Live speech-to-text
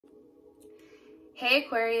Hey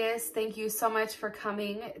Aquarius, thank you so much for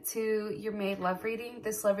coming to your May love reading.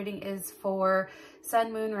 This love reading is for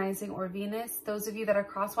Sun, Moon, Rising, or Venus. Those of you that are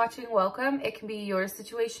cross-watching, welcome. It can be your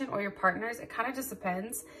situation or your partner's. It kind of just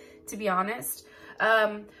depends, to be honest.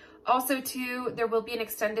 Also too, there will be an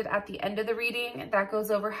extended at the end of the reading that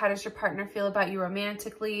goes over how does your partner feel about you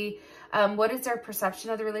romantically, what is their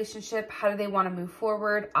perception of the relationship, how do they want to move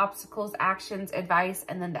forward, obstacles, actions, advice,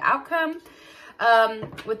 and then the outcome.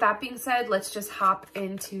 With that being said, let's just hop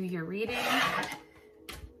into your reading.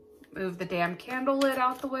 Move the damn candle lid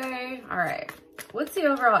out the way. All right. What's the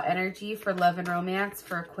overall energy for love and romance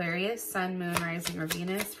for Aquarius, Sun, Moon, Rising, or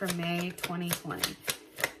Venus for May 2020?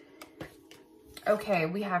 Okay,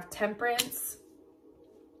 we have Temperance.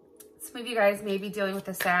 Some of you guys may be dealing with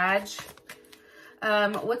a Sag.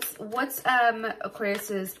 What's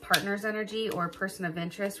Aquarius's partner's energy or person of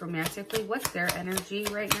interest romantically? What's their energy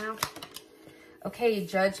right now? Okay,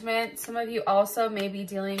 Judgment. Some of you also may be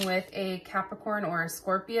dealing with a Capricorn or a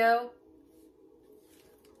Scorpio.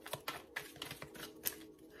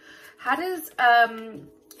 How does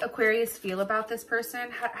Aquarius feel about this person?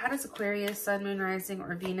 How does Aquarius, Sun, Moon, Rising,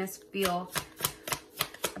 or Venus feel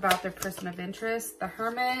about their person of interest? The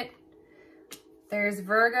Hermit. There's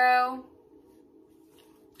Virgo.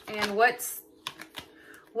 And what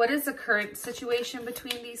is the current situation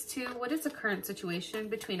between these two? What is the current situation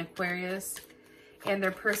between Aquarius and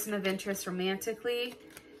their person of interest romantically?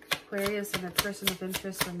 Aquarius and their person of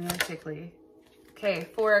interest romantically. Okay,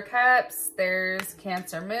 Four of Cups. There's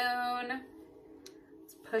Cancer Moon.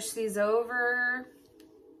 Let's push these over.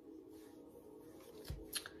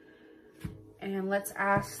 And let's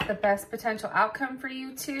ask the best potential outcome for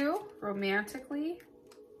you two romantically.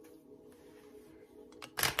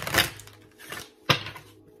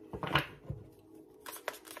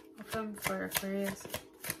 Outcome for Aquarius.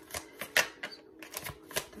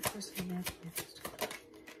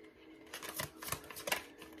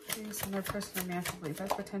 And their person romantically.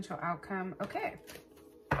 Best potential outcome. Okay.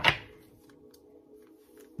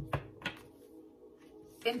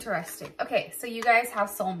 Interesting. Okay, so you guys have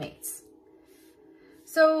soulmates.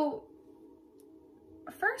 So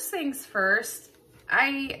first things first,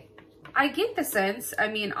 I get the sense, I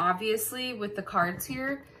mean, obviously with the cards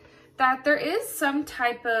here, that there is some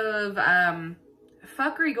type of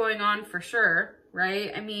fuckery going on for sure.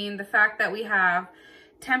 Right? I mean, the fact that we have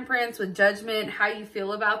Temperance with Judgment, how you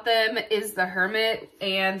feel about them is the Hermit,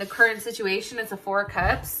 and the current situation is the Four of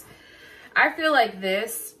Cups. I feel like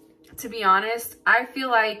this, to be honest, I feel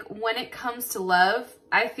like when it comes to love,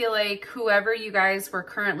 I feel like whoever you guys were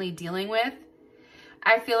currently dealing with,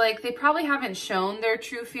 I feel like they probably haven't shown their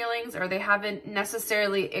true feelings, or they haven't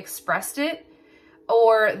necessarily expressed it,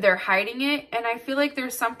 or they're hiding it. And I feel like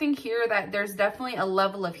there's something here that there's definitely a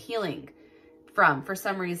level of healing for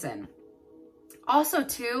some reason. Also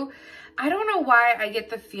too, I don't know why I get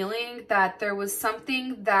the feeling that there was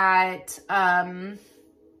something that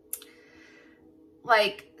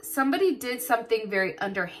like somebody did something very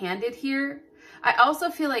underhanded here. I also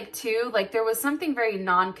feel like too, like there was something very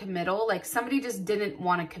non-committal, like somebody just didn't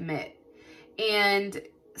want to commit, and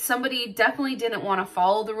somebody definitely didn't want to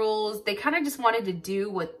follow the rules. They kind of just wanted to do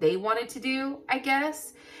what they wanted to do, I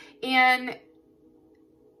guess. And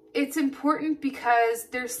it's important because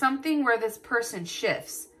there's something where this person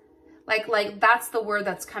shifts. Like that's the word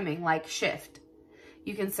that's coming, like shift.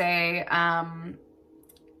 You can say,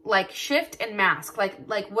 like shift and mask,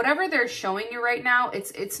 like whatever they're showing you right now,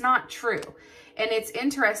 it's not true. And it's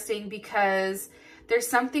interesting because there's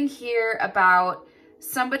something here about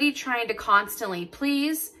somebody trying to constantly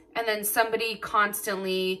please, and then somebody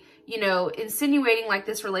constantly, you know, insinuating like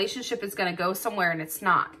this relationship is going to go somewhere, and it's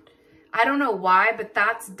not. I don't know why, but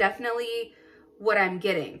that's definitely what I'm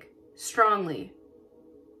getting strongly.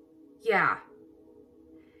 Yeah.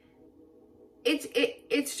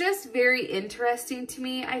 It's just very interesting to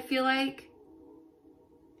me, I feel like.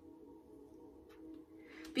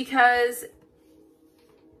 Because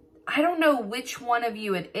I don't know which one of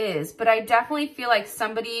you it is, but I definitely feel like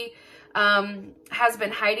somebody has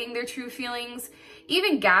been hiding their true feelings,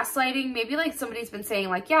 even gaslighting. Maybe like somebody's been saying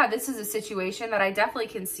like, yeah, this is a situation that I definitely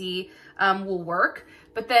can see will work.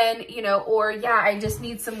 But then, you know, or yeah, I just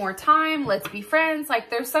need some more time. Let's be friends. Like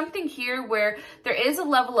there's something here where there is a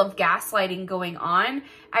level of gaslighting going on.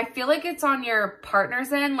 I feel like it's on your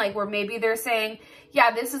partner's end, like where maybe they're saying,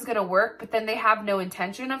 yeah, this is going to work, but then they have no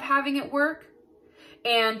intention of having it work.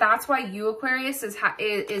 And that's why you, Aquarius, is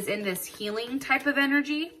in this healing type of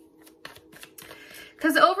energy.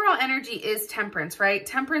 Because the overall energy is Temperance, right?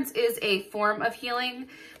 Temperance is a form of healing,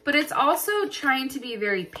 but it's also trying to be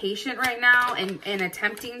very patient right now and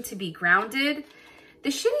attempting to be grounded. The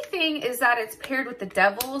shitty thing is that it's paired with the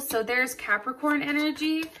devil. So there's Capricorn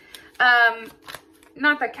energy.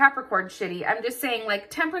 Not that Capricorn shitty. I'm just saying, like,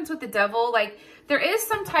 temperance with the devil, like, there is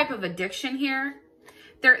some type of addiction here.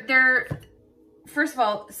 First of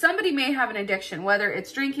all, somebody may have an addiction, whether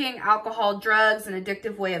it's drinking, alcohol, drugs, an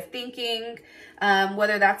addictive way of thinking,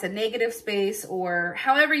 whether that's a negative space or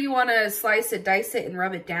however you want to slice it, dice it, and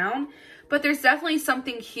rub it down. But there's definitely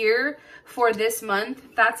something here for this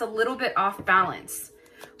month that's a little bit off balance.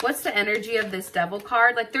 What's the energy of this devil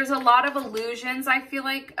card? Like, there's a lot of illusions, I feel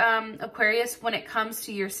like, Aquarius, when it comes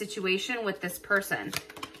to your situation with this person.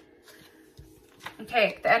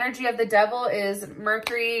 Okay, the energy of the devil is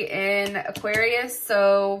Mercury in Aquarius.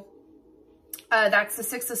 So that's the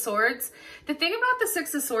Six of Swords. The thing about the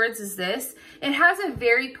Six of Swords is this. It has a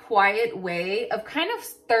very quiet way of kind of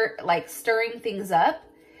stirring things up.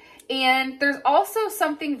 And there's also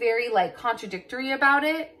something very, like, contradictory about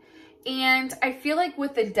it. And I feel like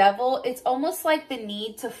with the devil, it's almost like the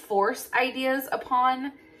need to force ideas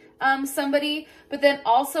upon somebody. But then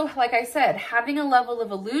also, like I said, having a level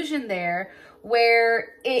of illusion there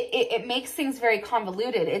where it makes things very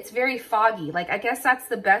convoluted. It's very foggy. Like, I guess that's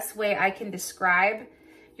the best way I can describe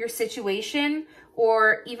your situation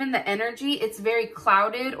or even the energy. It's very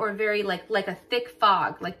clouded or very like a thick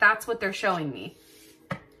fog. Like, that's what they're showing me.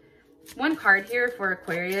 One card here for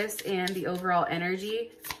Aquarius and the overall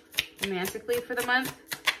energy romantically for the month.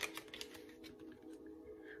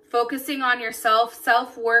 Focusing on yourself,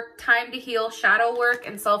 self-work, time to heal, shadow work,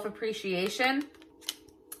 and self-appreciation.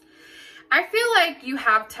 I feel like you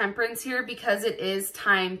have temperance here because it is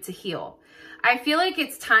time to heal. I feel like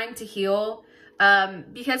it's time to heal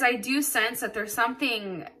because I do sense that there's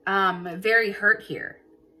something very hurt here.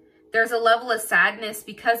 There's a level of sadness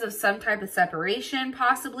because of some type of separation,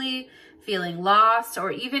 possibly feeling lost,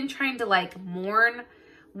 or even trying to, like, mourn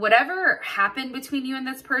whatever happened between you and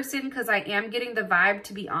this person, because I am getting the vibe,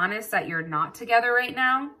 to be honest, that you're not together right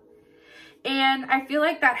now. And I feel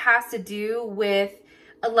like that has to do with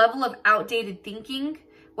a level of outdated thinking,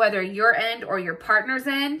 whether your end or your partner's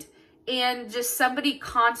end, and just somebody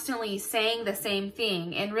constantly saying the same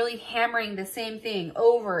thing and really hammering the same thing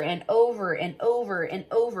over and over and over and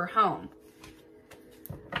over home.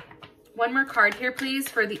 One more card here, please,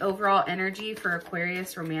 for the overall energy for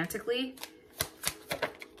Aquarius romantically.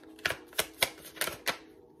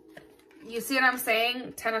 You see what I'm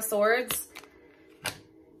saying? Ten of Swords.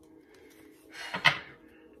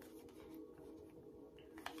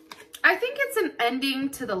 I think it's an ending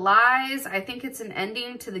to the lies. I think it's an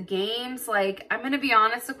ending to the games. Like, I'm going to be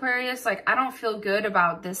honest, Aquarius, like, I don't feel good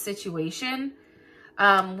about this situation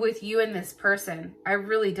with you and this person. I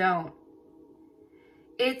really don't.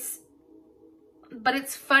 But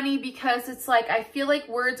it's funny because it's like, I feel like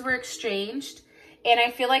words were exchanged and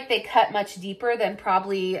I feel like they cut much deeper than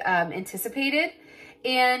probably anticipated.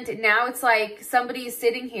 And now it's like somebody's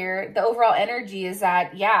sitting here. The overall energy is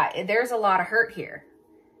that, yeah, there's a lot of hurt here.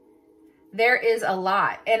 There is a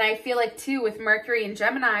lot. And I feel like, too, with Mercury and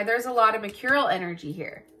Gemini, there's a lot of mercurial energy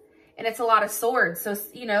here. And it's a lot of swords. So,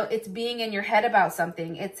 you know, it's being in your head about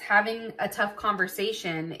something. It's having a tough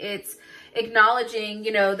conversation. It's acknowledging,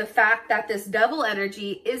 you know, the fact that this devil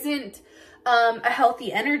energy isn't a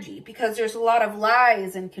healthy energy, because there's a lot of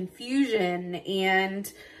lies and confusion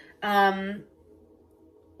and,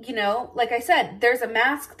 you know, like I said, there's a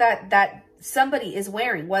mask that somebody is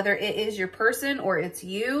wearing, whether it is your person or it's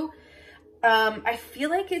you. I feel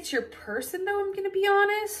like it's your person, though, I'm going to be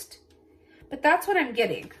honest. But that's what I'm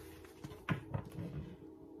getting.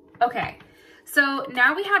 Okay. So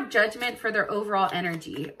now we have Judgment for their overall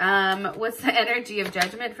energy. What's the energy of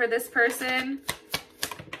Judgment for this person?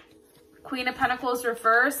 Queen of Pentacles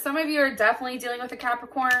reversed. Some of you are definitely dealing with a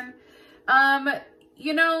Capricorn.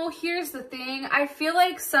 You know, here's the thing. I feel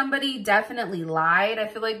like somebody definitely lied. I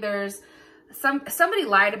feel like there's somebody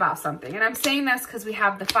lied about something. And I'm saying this because we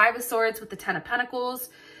have the Five of Swords with the Ten of Pentacles.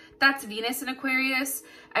 That's Venus in Aquarius.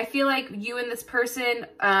 I feel like you and this person,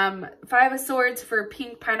 Five of Swords for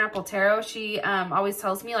PinkPineappleTarot. She always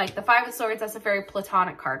tells me, like, the Five of Swords, that's a very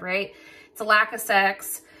platonic card, right? It's a lack of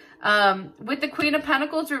sex. With the Queen of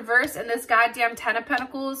Pentacles reversed and this goddamn Ten of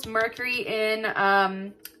Pentacles, Mercury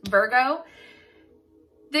in Virgo,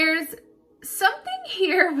 there's something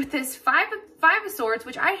here with this Five of Swords,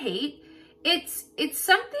 which I hate. It's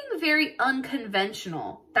something very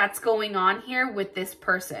unconventional that's going on here with this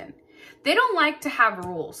person. They don't like to have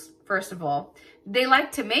rules, first of all. They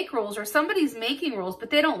like to make rules, or somebody's making rules, but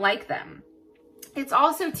they don't like them. It's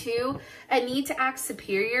also too a need to act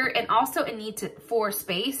superior and also a need for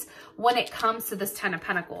space when it comes to this 10 of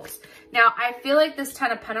Pentacles. Now, I feel like this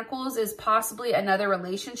 10 of Pentacles is possibly another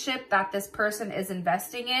relationship that this person is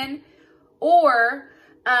investing in. Or,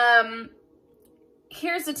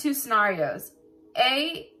 here's the two scenarios.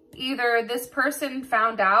 Either this person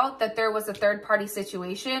found out that there was a third-party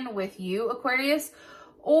situation with you, Aquarius,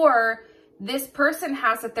 or this person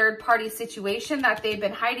has a third-party situation that they've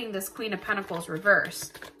been hiding this Queen of Pentacles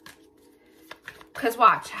reversed. Because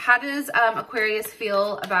watch, how does Aquarius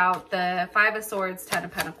feel about the 5 of Swords, 10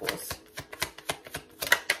 of Pentacles?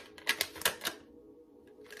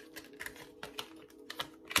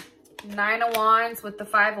 Nine of Wands with the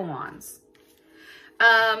 5 of Wands.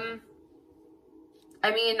 I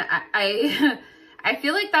mean, I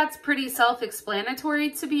feel like that's pretty self-explanatory,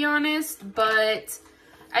 to be honest, but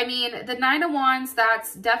I mean, the 9 of Wands,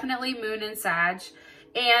 that's definitely Moon and Sag,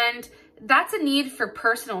 and that's a need for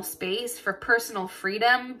personal space, for personal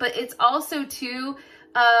freedom, but it's also too,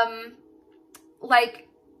 like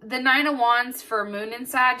the 9 of Wands for Moon and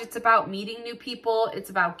Sag, it's about meeting new people, it's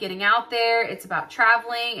about getting out there, it's about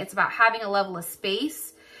traveling, it's about having a level of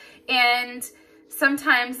space, and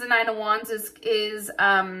sometimes the 9 of Wands is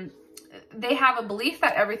they have a belief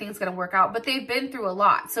that everything's going to work out, but they've been through a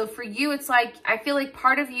lot. So for you, it's like, I feel like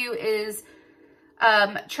part of you is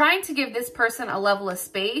trying to give this person a level of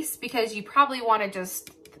space because you probably want to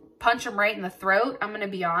just punch them right in the throat. I'm going to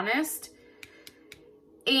be honest.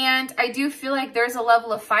 And I do feel like there's a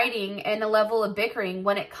level of fighting and a level of bickering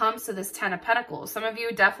when it comes to this 10 of Pentacles. Some of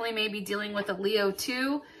you definitely may be dealing with a Leo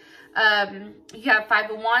too. You have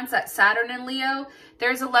 5 of Wands, that's Saturn and Leo.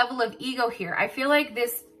 There's a level of ego here. I feel like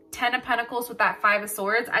this 10 of Pentacles with that 5 of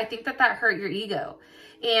Swords, I think that hurt your ego.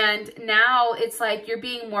 And now it's like you're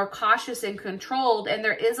being more cautious and controlled, and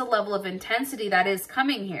there is a level of intensity that is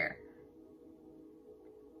coming here.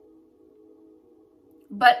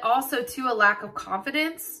 But also to a lack of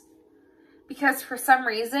confidence, because for some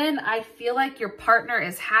reason I feel like your partner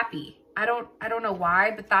is happy. I don't know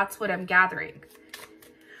why, but that's what I'm gathering.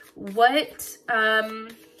 What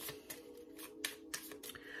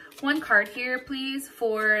one card here, please,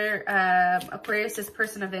 for Aquarius's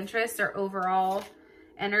person of interest or overall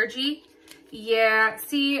energy. Yeah,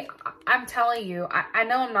 see, I'm telling you, I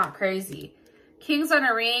know I'm not crazy. Kings on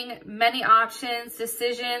a ring, many options,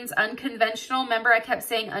 decisions, unconventional. Remember, I kept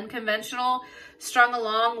saying unconventional, strung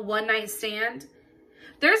along, one night stand.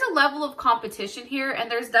 There's a level of competition here,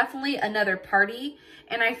 and there's definitely another party.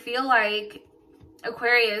 And I feel like,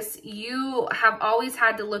 Aquarius, you have always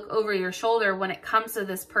had to look over your shoulder when it comes to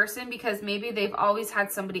this person because maybe they've always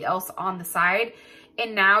had somebody else on the side.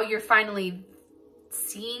 And now you're finally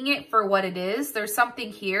seeing it for what it is. There's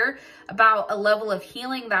something here about a level of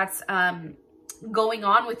healing that's going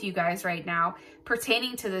on with you guys right now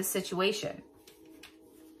pertaining to this situation.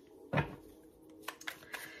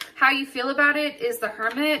 How you feel about it is the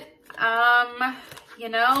Hermit. You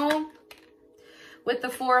know, with the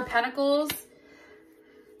 4 of Pentacles,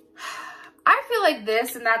 I feel like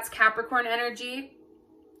this, and that's Capricorn energy.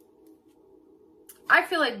 I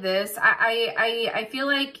feel like this. I feel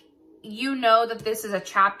like you know that this is a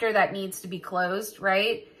chapter that needs to be closed,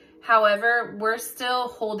 right? However, we're still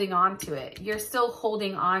holding on to it. You're still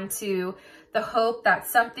holding on to the hope that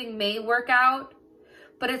something may work out.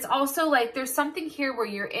 But it's also like there's something here where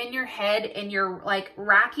you're in your head and you're like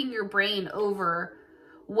racking your brain over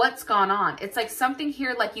what's gone on. It's like something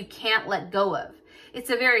here like you can't let go of. It's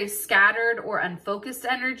a very scattered or unfocused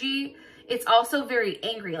energy. It's also very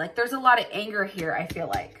angry. Like there's a lot of anger here, I feel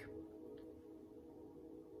like.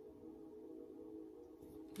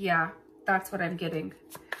 Yeah, that's what I'm getting.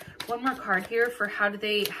 One more card here for how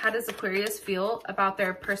does Aquarius feel about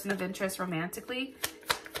their person of interest romantically?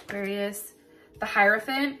 Aquarius, the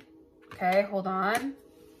Hierophant. Okay, hold on.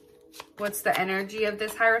 What's the energy of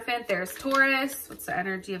this Hierophant? There's Taurus. What's the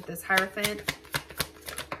energy of this Hierophant?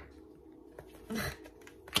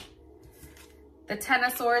 The 10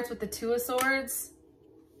 of Swords with the 2 of Swords.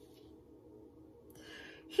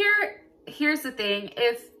 Here's the thing.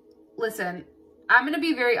 Listen, I'm going to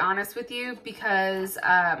be very honest with you because,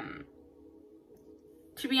 to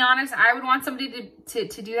be honest, I would want somebody to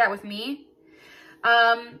do that with me.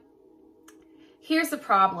 Here's the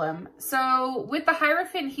problem. So with the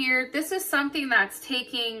Hierophant here, this is something that's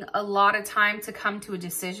taking a lot of time to come to a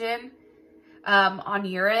decision on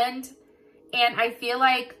your end. And I feel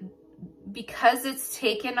like because it's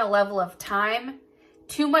taken a level of time,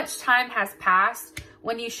 too much time has passed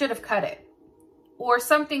when you should have cut it. Or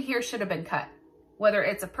something here should have been cut. whether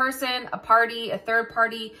it's a person, a party, a third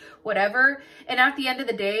party, whatever. And at the end of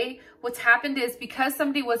the day, what's happened is because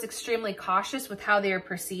somebody was extremely cautious with how they are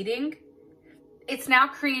proceeding, it's now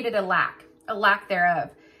created a lack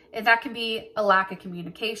thereof. And that can be a lack of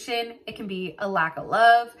communication. It can be a lack of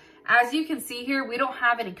love. As you can see here, we don't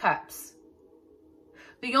have any cups.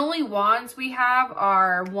 The only wands we have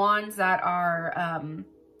are wands that are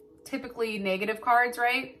typically negative cards,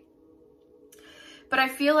 right? But I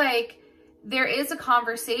feel like there is a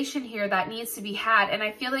conversation here that needs to be had. And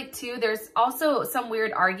I feel like too, there's also some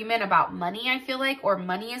weird argument about money, I feel like, or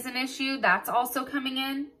money is an issue. That's also coming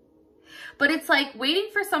in. But it's like waiting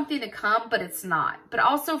for something to come, but it's not. But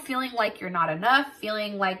also feeling like you're not enough,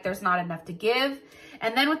 feeling like there's not enough to give.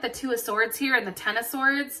 And then with the Two of Swords here and the Ten of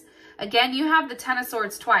Swords, again, you have the Ten of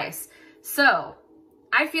Swords twice. So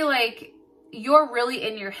I feel like you're really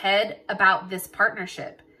in your head about this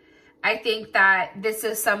partnership. I think that this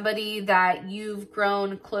is somebody that you've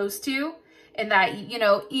grown close to, and that, you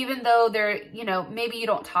know, even though they're, you know, maybe you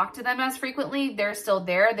don't talk to them as frequently, they're still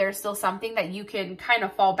there. There's still something that you can kind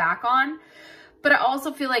of fall back on. But I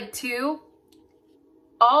also feel like too,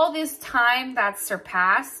 all this time that's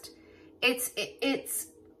surpassed, it's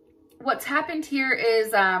what's happened here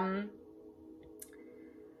is, how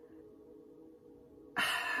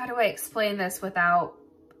do I explain this without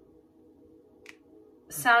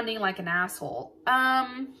sounding like an asshole?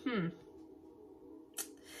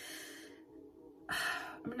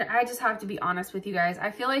 I just have to be honest with you guys.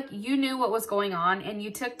 I feel like you knew what was going on and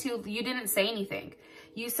you didn't say anything.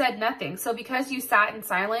 You said nothing. So because you sat in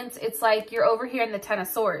silence, it's like you're over here in the Ten of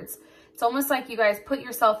Swords. It's almost like you guys put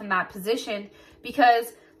yourself in that position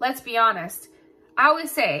because, let's be honest, I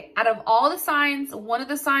always say, out of all the signs, one of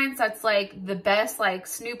the signs that's like the best, like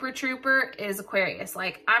snooper trooper is Aquarius.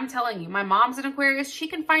 Like, I'm telling you, my mom's an Aquarius. She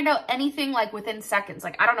can find out anything like within seconds.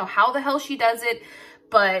 Like, I don't know how the hell she does it,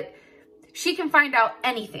 but she can find out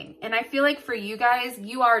anything. And I feel like for you guys,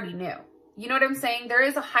 you already knew. You know what I'm saying? There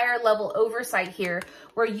is a higher level oversight here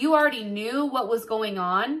where you already knew what was going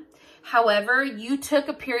on. However, you took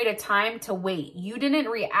a period of time to wait. You didn't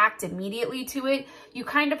react immediately to it. You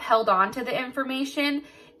kind of held on to the information.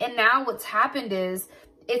 And now what's happened is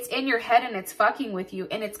it's in your head and it's fucking with you.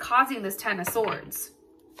 And it's causing this Ten of Swords,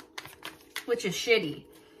 which is shitty.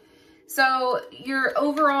 So your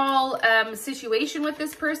overall situation with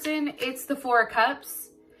this person, it's the Four of Cups.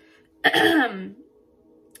 And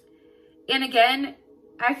again,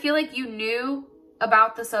 I feel like you knew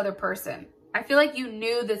about this other person. I feel like you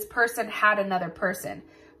knew this person had another person.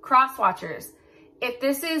 Cross watchers, if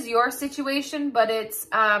this is your situation, but it's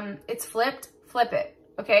flipped, flip it.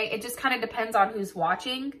 Okay, it just kind of depends on who's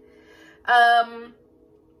watching. I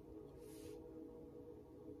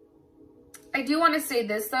do want to say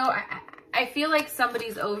this though. I feel like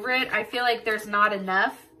somebody's over it. I feel like there's not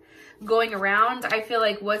enough going around. I feel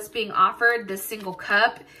like what's being offered, this single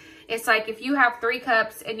cup, it's like if you have 3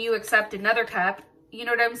 cups and you accept another cup, you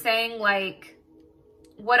know what I'm saying? Like,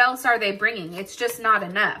 what else are they bringing? It's just not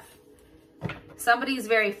enough. Somebody's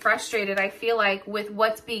very frustrated, I feel like, with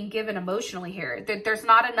what's being given emotionally here. There's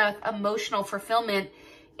not enough emotional fulfillment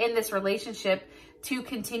in this relationship to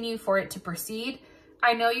continue for it to proceed.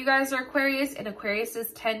 I know you guys are Aquarius, and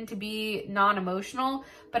Aquariuses tend to be non-emotional,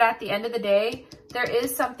 but at the end of the day, there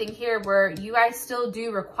is something here where you guys still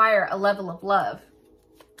do require a level of love.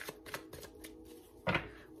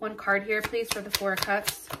 One card here, please, for the Four of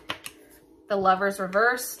Cups. The Lovers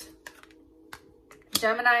reversed.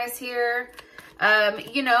 Gemini's here.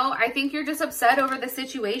 You know, I think you're just upset over the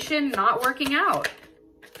situation not working out.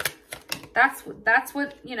 That's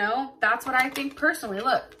what, you know, that's what I think personally.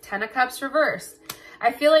 Look, Ten of Cups reversed.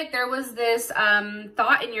 I feel like there was this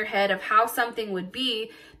thought in your head of how something would be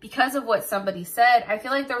because of what somebody said. I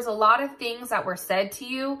feel like there was a lot of things that were said to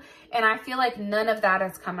you, and I feel like none of that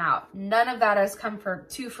has come out. None of that has come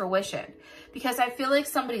to fruition, because I feel like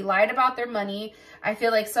somebody lied about their money. I feel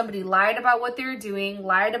like somebody lied about what they were doing,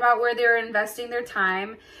 lied about where they were investing their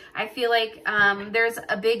time. I feel like there's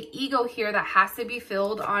a big ego here that has to be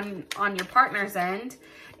filled on your partner's end.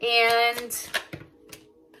 And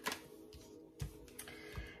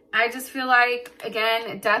I just feel like,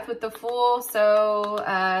 again, death with the Fool. So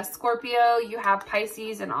Scorpio, you have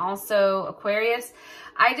Pisces and also Aquarius.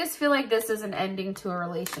 I just feel like this is an ending to a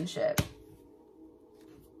relationship.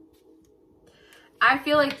 I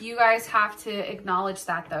feel like you guys have to acknowledge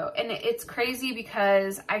that though. And it's crazy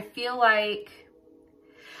because I feel like,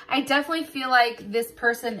 I definitely feel like this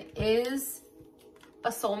person is a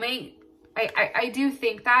soulmate. I do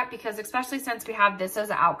think that, because especially since we have this as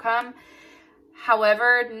an outcome.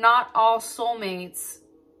 However, not all soulmates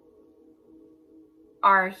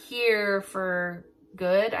are here for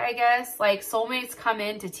good, I guess. Like soulmates come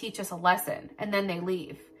in to teach us a lesson and then they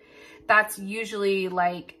leave. That's usually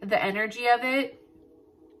like the energy of it.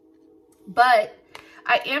 But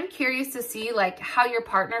I am curious to see like how your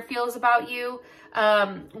partner feels about you.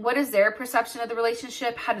 What is their perception of the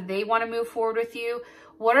relationship? How do they want to move forward with you?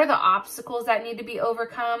 What are the obstacles that need to be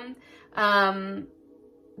overcome?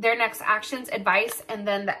 Their next actions, advice, and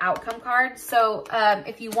then the outcome card. So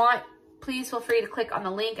if you want, please feel free to click on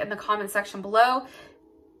the link in the comment section below.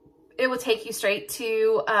 It will take you straight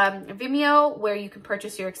to Vimeo where you can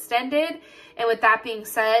purchase your extended. And with that being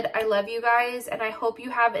said, I love you guys and I hope you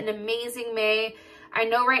have an amazing May. I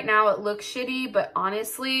know right now it looks shitty, but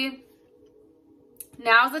honestly,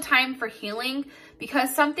 now's the time for healing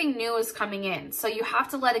because something new is coming in. So you have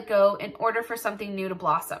to let it go in order for something new to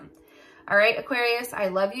blossom. All right, Aquarius, I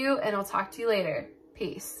love you and I'll talk to you later.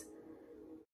 Peace.